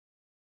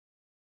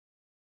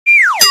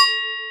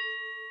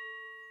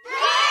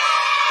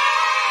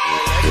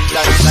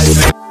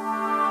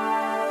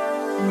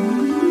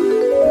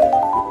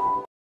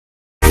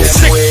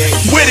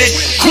With it,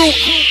 group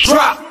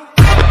drop.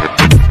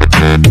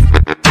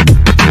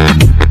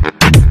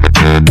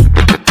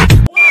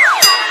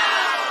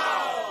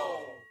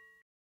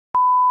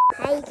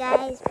 Hi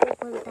guys,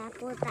 pupunta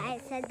po tayo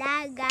sa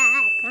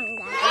dagat. Ang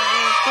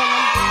gagawin ko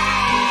ng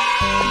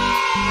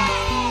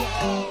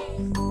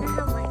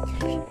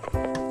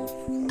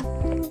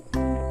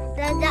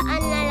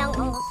dadaan na lang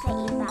ako sa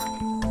iba.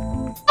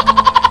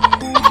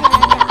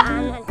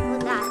 Dadaanan ko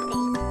dati.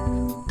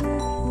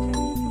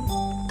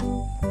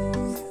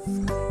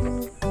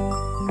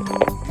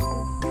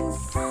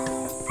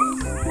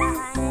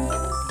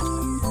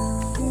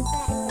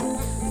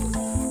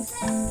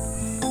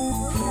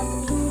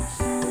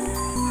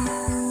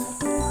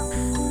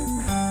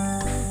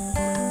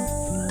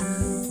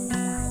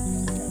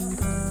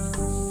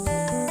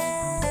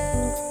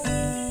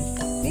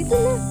 Dito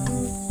na.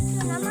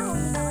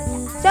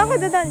 Saan ka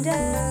dadaan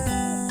dyan?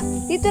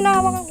 Dito na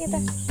hawakan kita.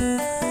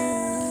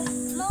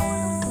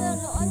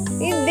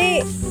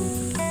 Hindi.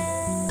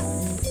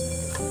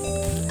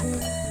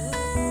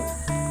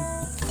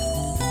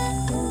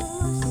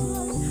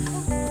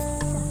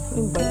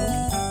 Yung ba yun?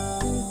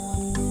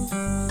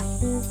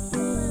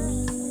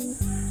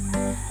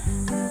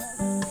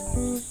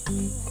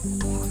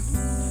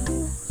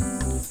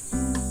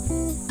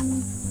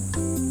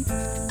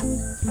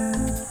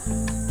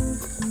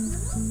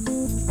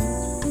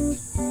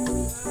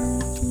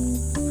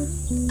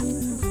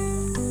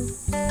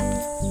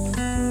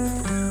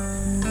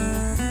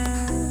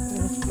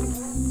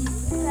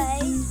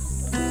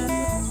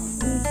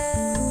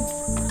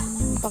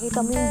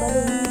 Pakita mo yung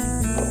balon.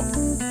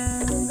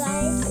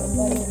 Guys, Yung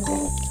balon.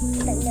 talon.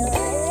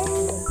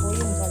 Po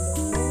yung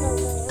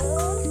balon.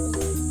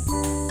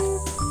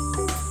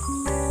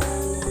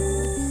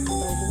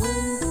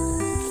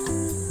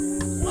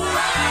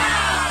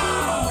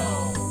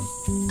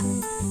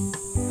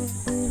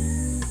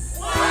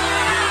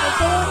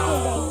 Ito yung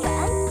kulay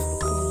dyan.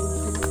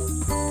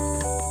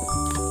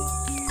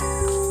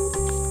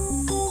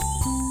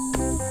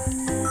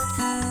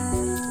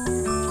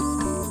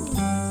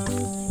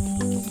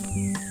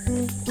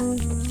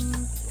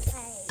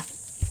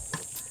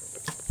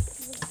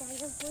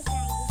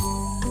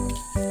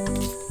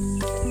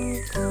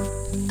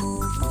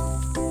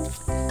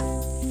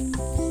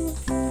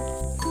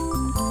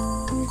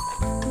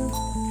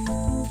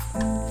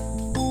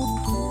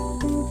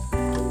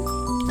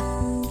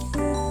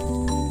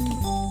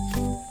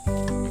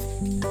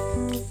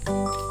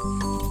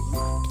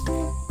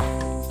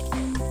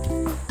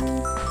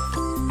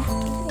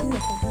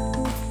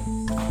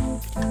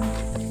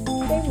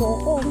 Tay mo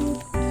ko.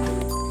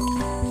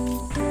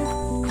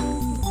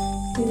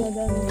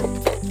 Dinadaan mo.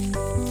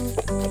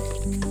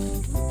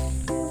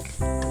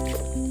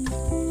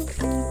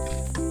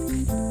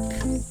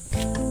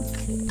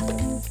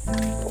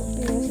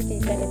 Yung si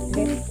Tita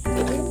Letlet.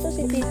 Ito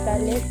si Tita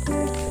Let.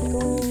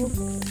 Ito.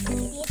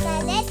 Tita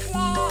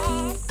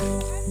Letlet.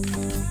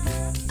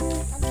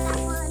 Punta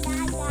po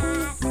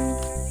dagat.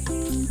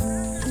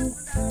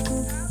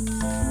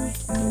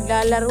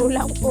 Lalaro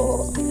lang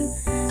po.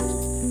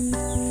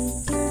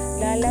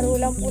 Lalaro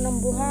lang po ng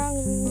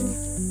buhangin.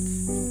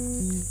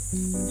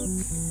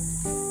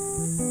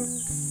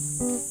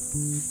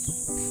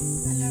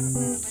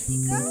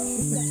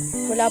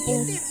 Wala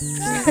pong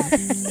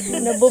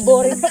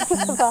naboboring ako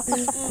sa baka.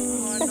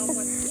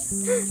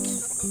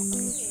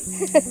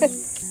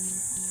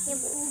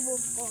 Yung ubo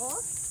ko.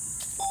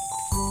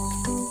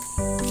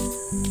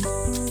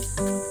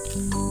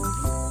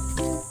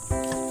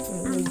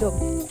 May dog.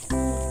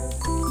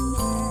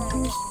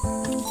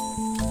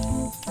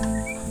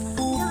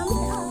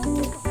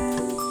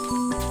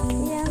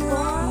 Yan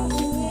po.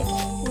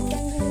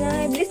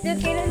 Bilis dyan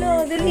kay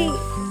Lolo. Dali.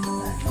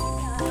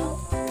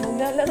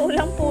 Maglalaro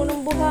lang po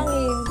ng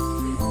buhangin.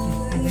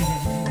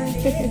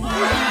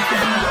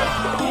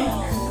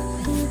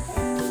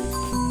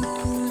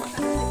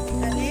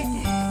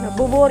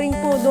 Naboboring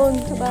po doon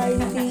sa bahay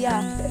ni Tia.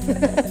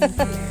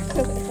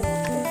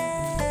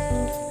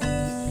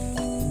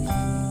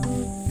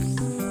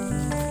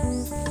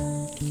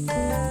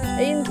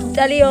 Ayun,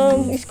 dali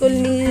yung school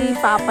ni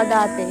Papa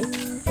dati.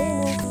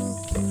 Ayun o.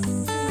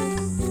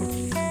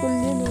 School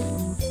yun o.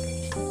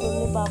 School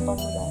ni Papa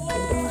mo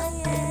dati.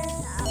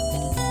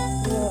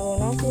 Laro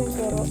na po yung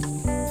laro.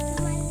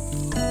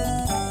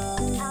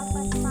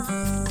 Apat pa.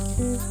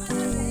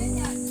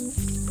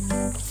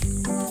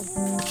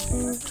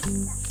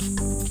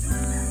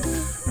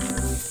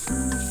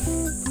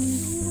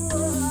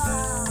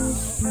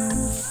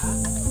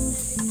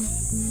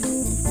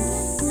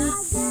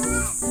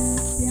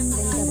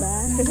 Ganda ba?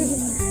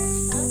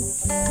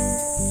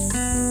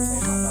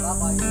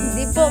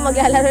 Hindi po,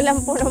 maglalaro lang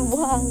po ng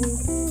buhangin.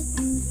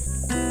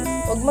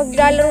 Huwag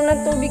maglalaro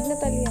ng tubig,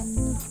 Natalia.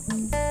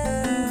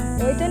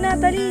 O, ito na,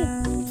 Tali.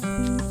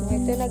 O,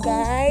 ito na,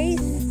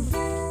 guys.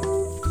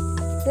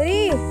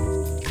 Tali.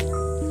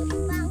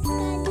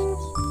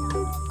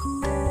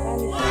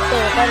 Kanito,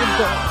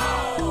 kargo.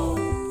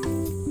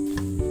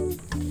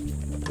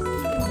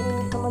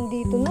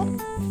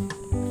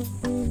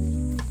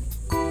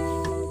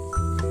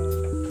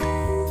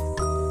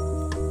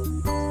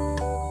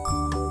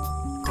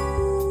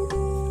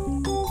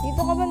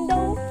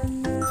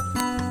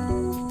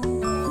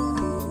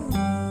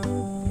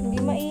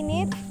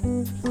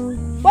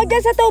 Huwag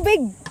dyan sa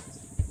tubig.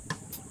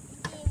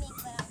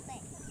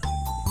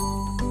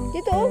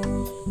 Dito, oh.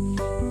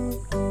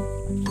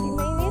 Hindi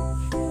mainit.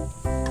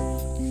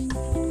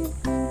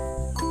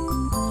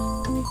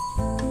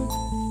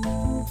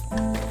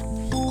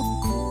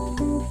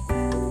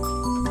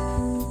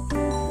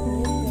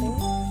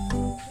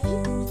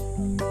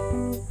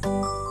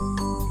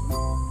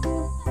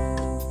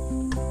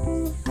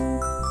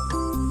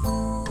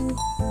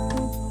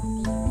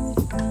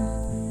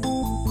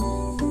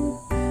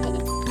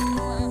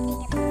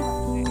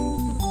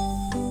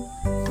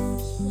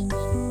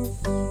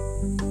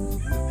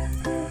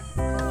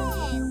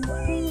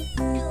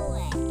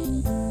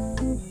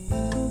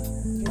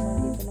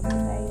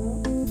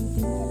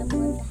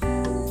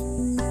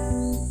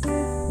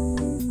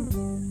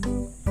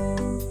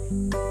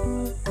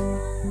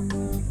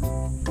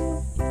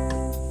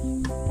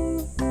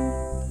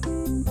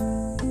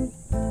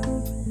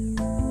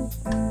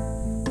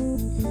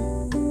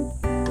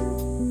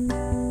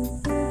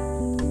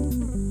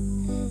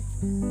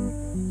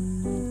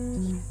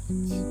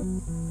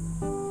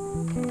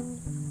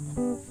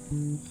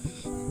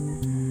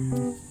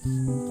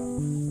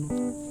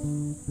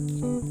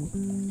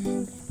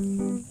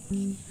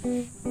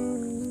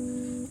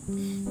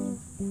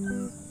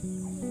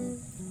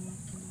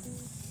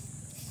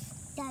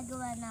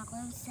 Gagawa na ako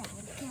ng saga.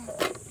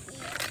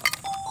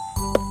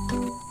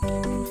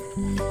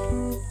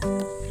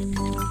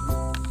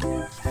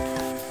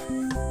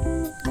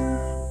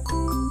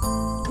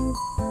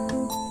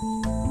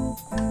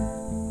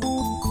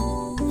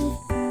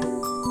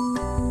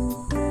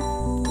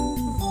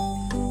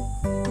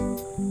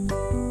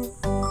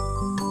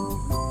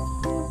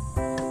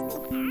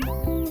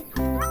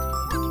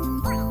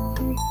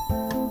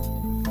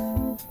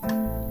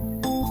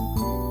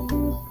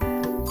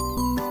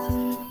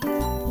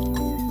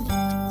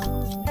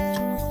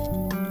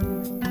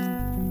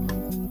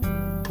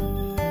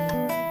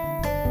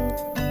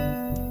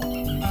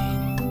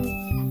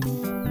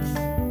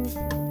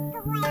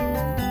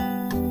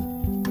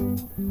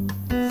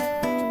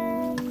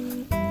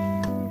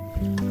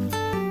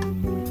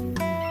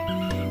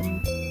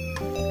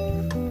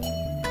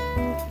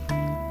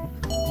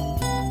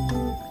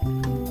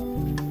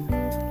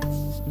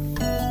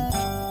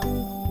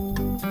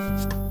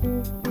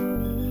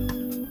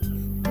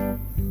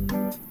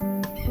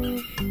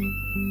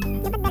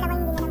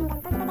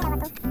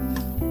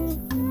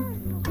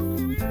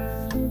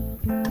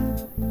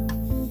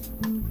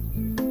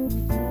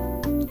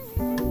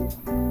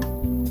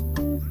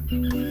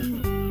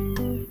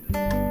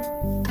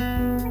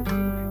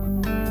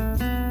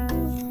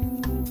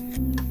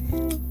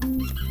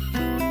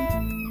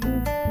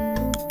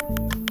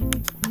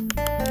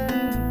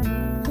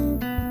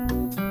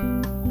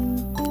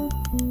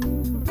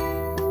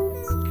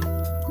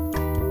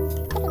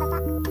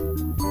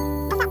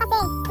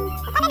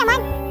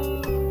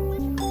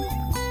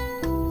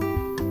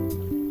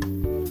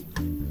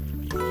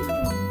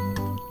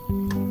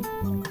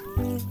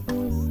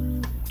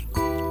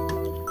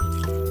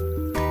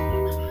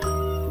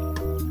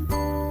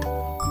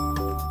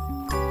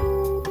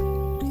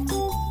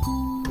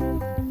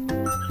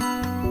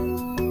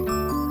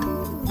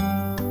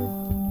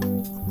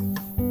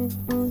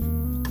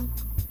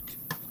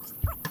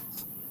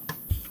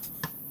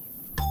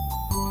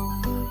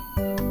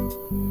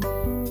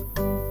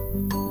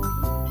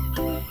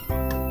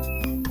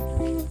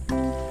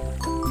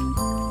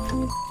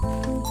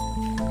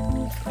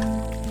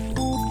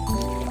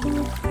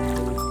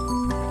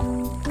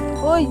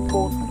 Uy,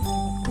 po.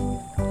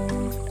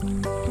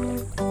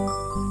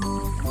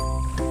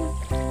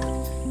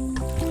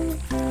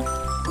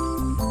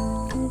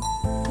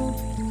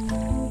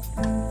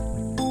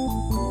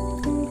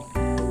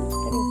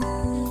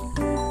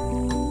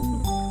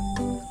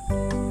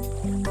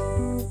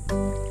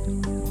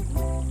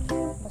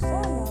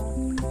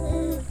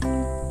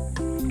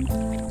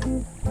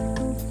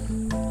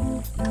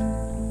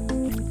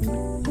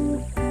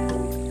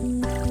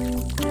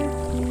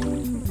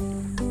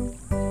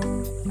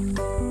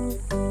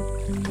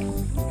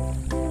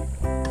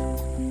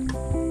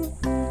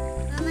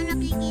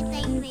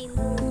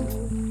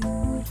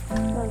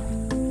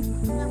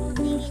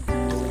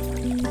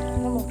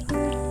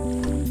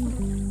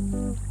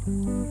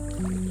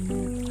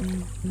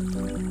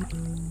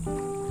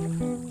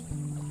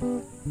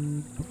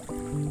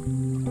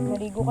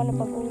 Maligo ka na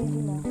pag-uwi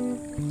din ah.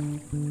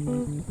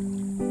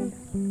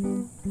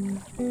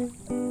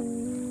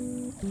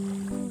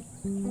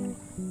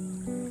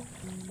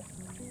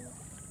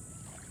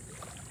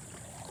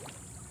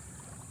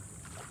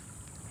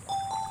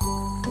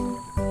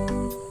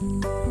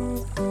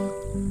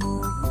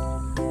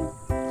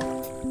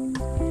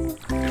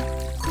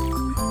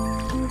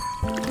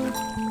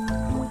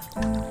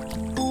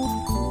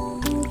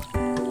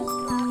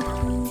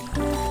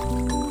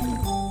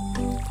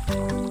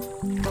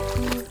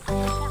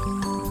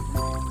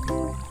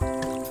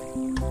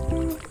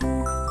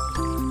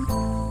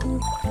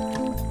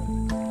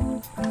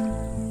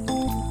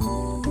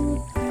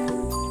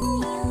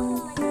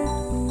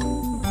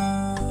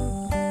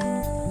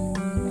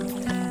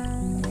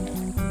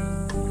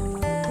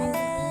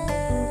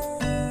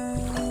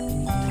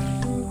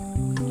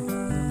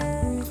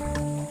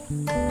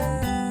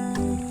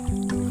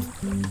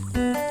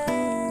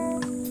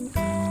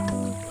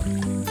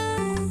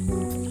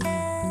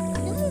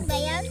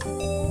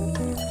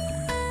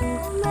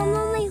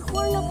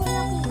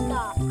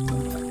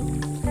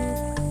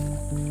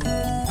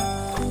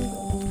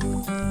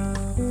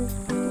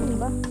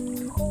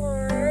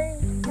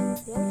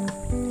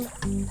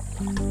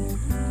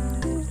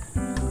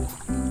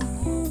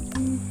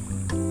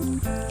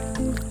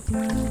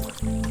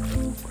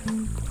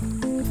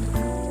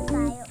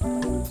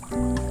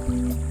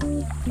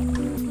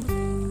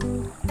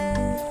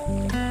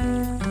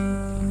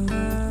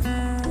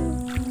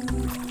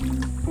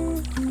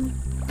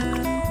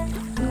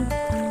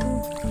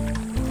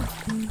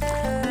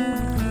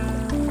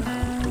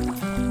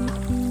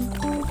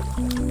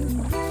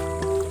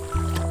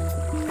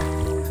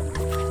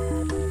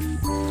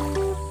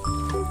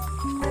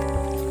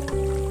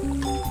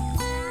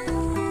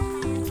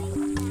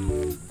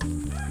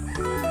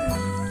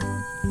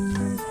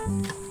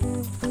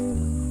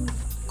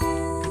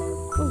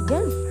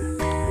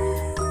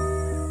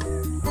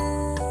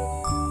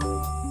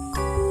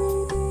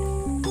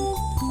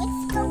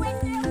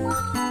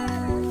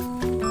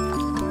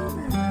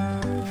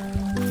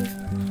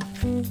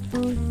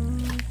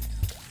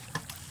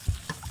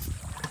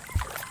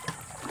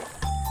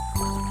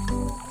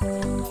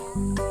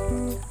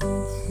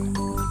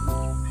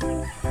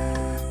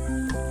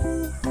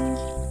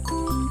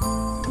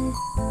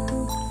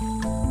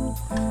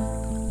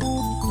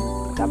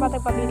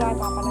 pabila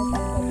ka pa ng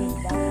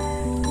salbabida.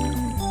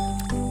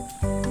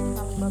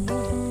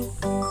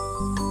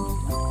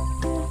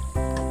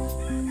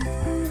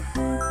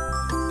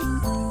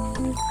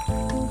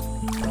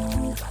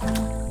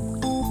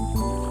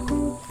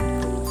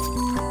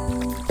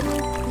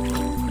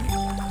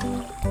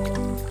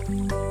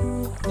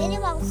 Pwede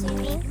ba ako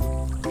swimming?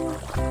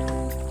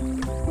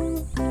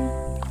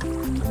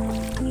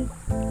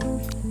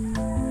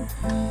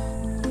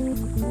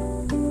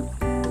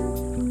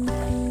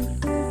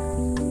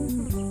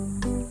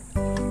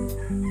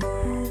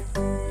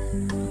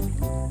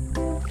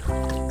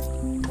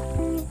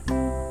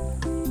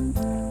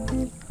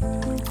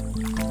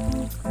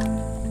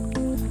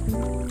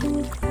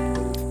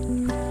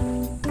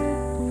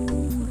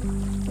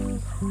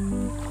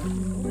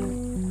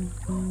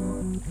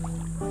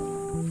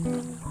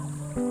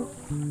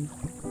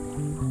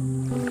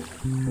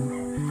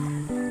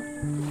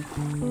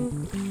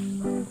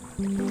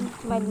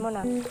 Smile mo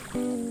na.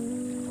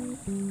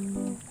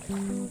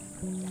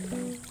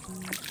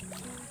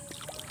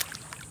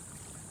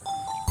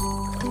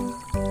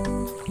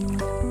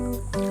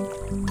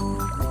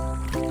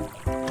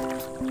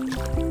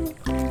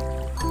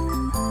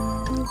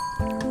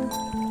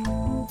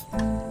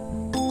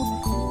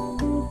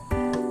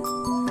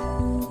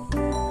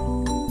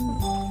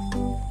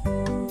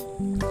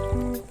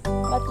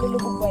 Ba't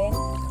lulubog ba yan?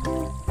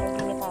 Ang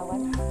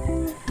pinitawan?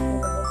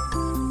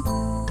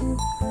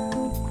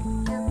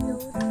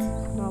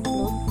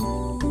 Na-upload?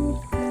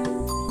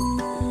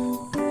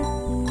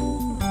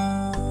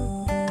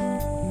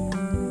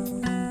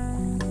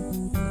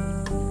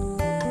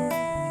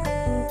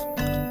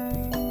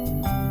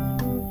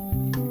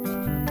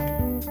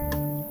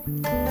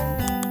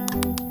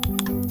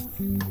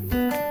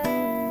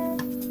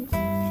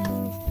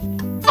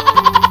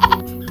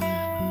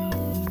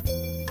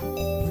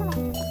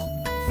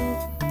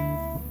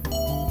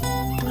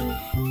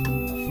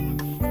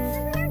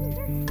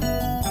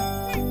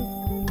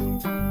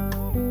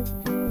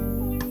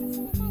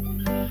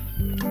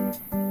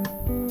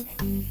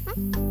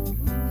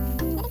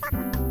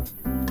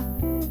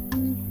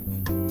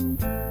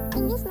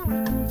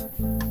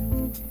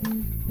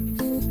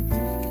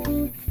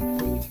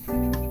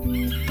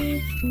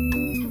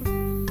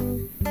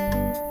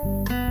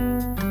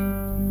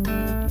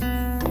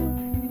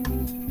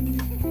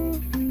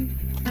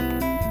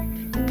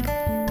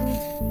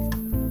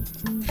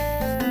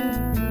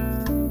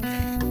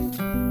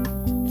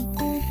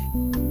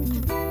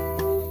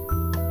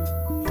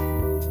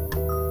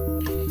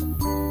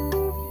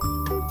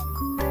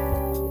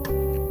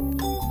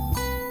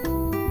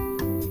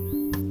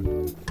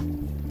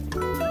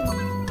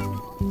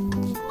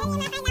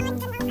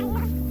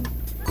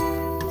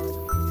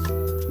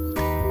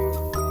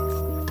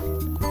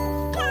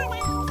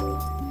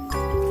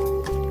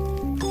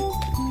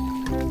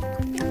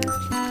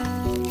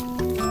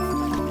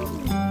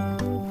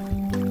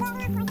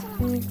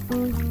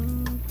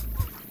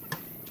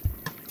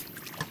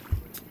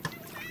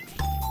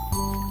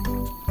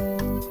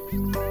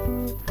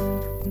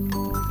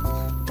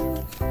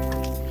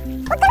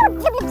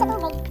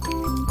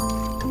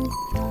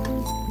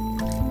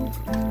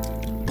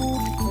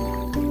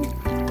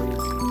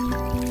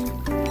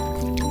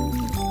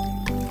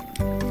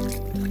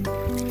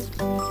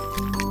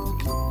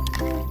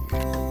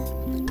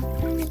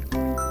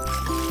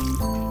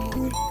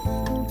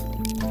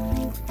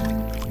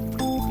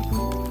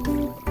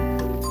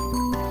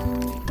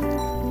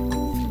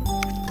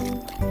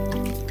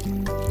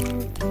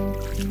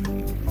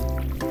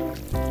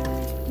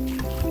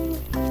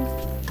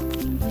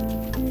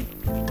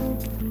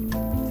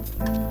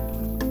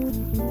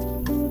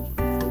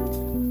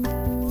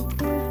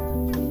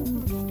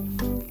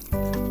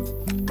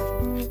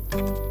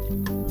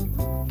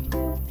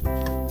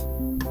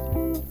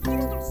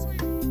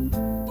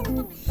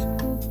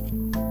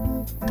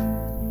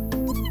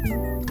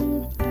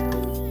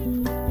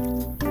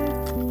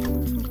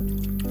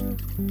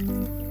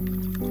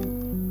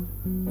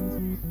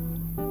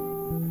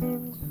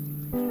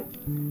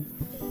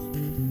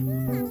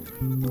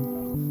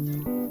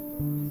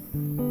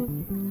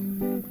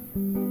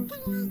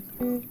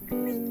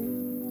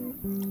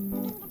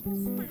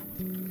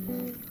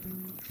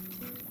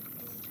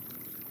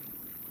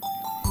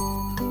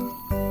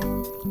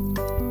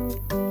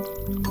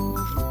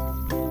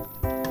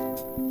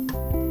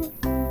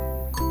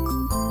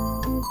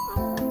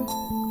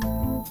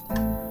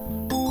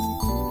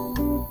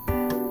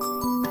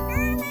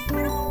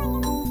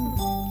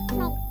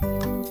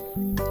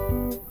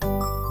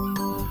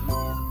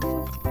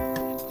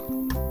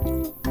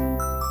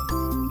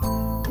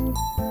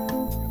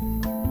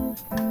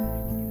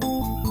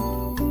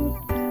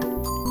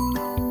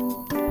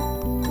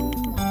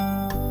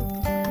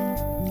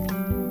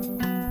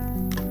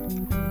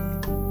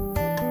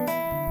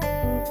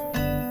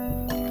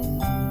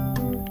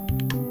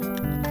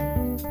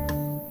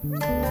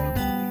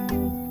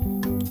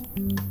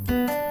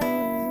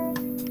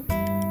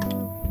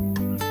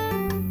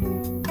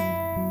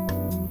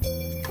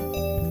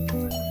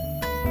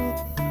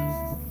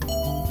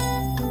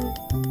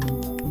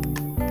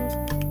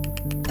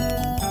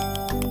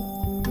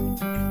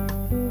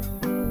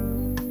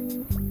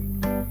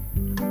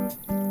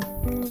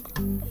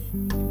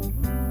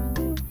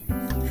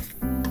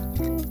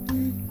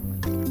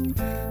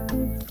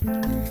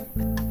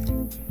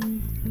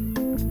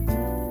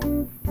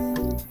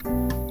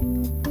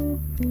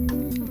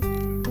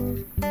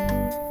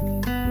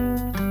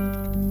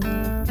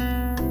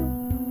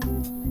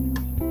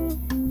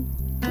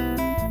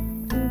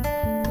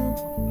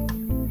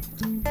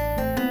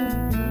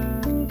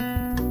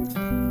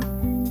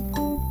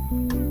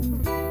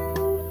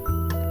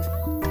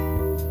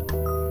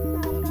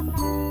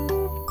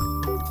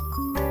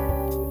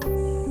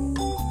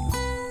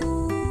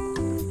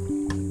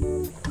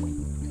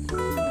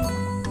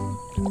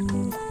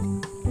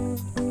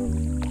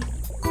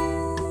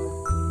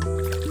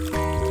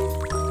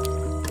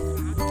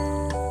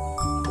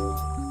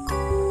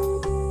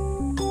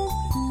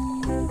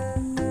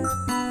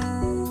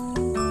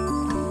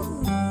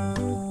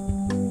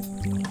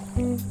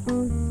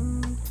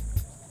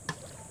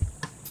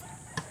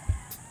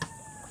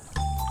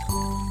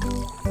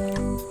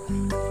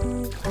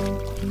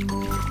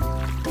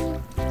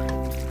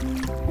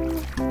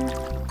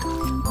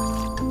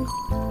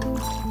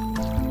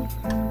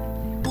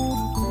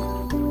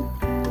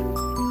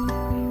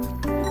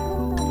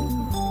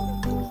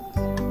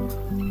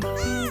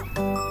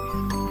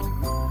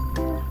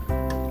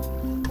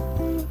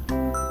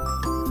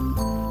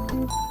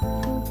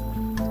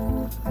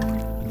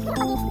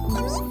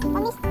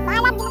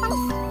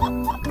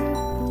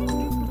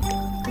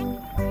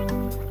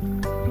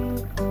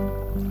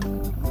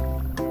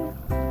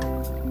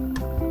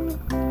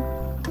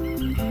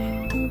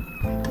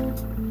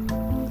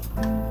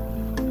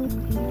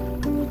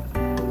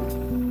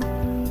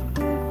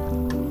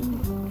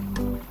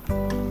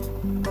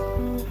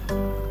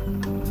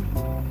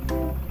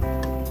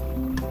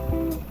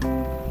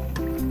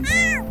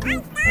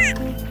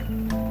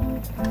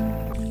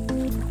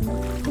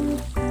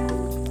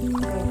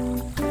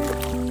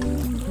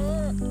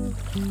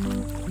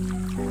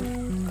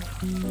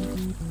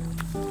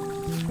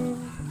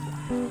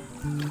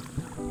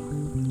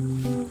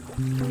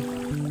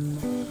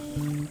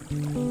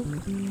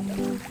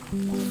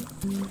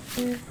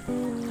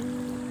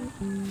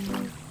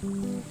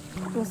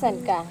 Saan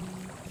ka?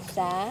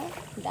 Sa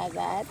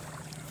dagat?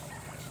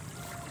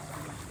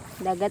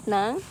 Dagat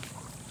ng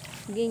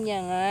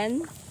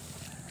Ginyangan.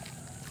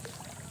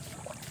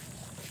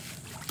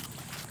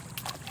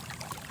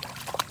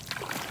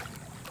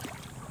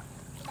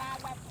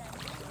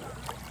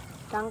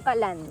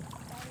 Tangkalan.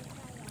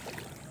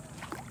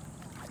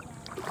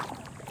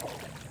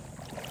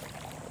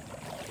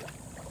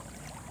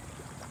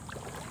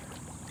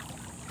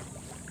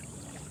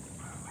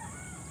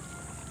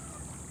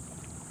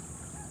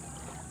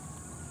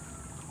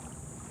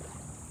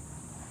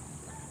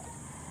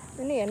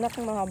 Ano yan? Anak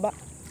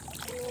mahaba.